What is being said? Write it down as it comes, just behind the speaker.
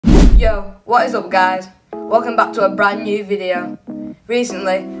Yo, what is up guys? Welcome back to a brand new video.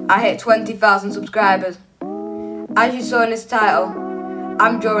 Recently, I hit 20,000 subscribers. As you saw in this title,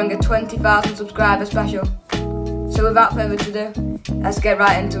 I'm drawing a 20,000 subscriber special. So without further ado, let's get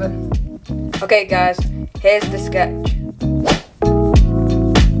right into it. Okay guys, here's the sketch.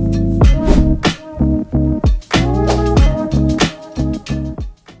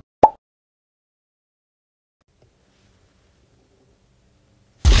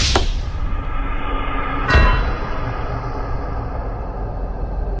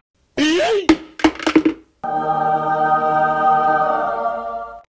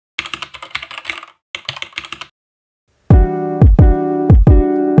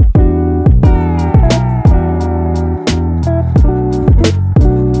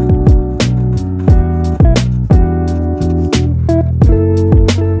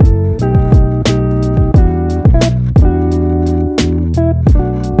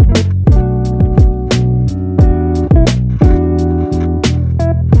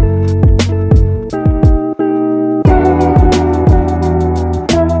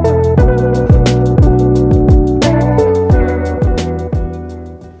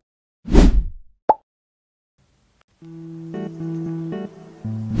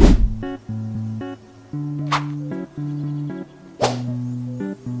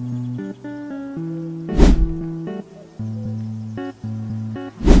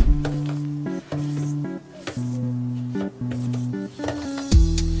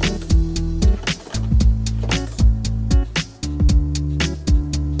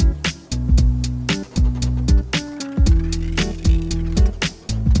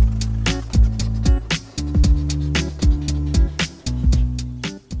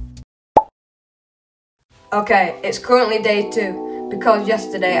 Okay, it's currently day 2 because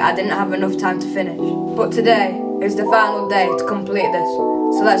yesterday I didn't have enough time to finish. But today is the final day to complete this,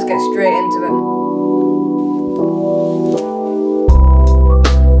 so let's get straight into it.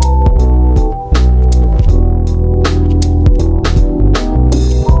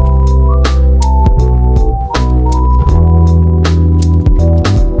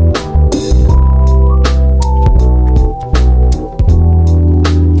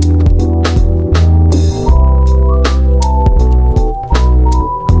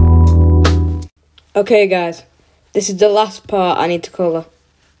 Okay guys, this is the last part I need to colour.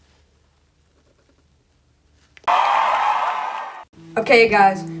 Okay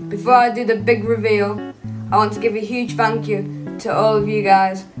guys, before I do the big reveal, I want to give a huge thank you to all of you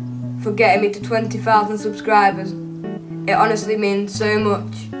guys for getting me to 20,000 subscribers. It honestly means so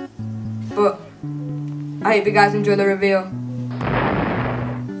much, but I hope you guys enjoy the reveal.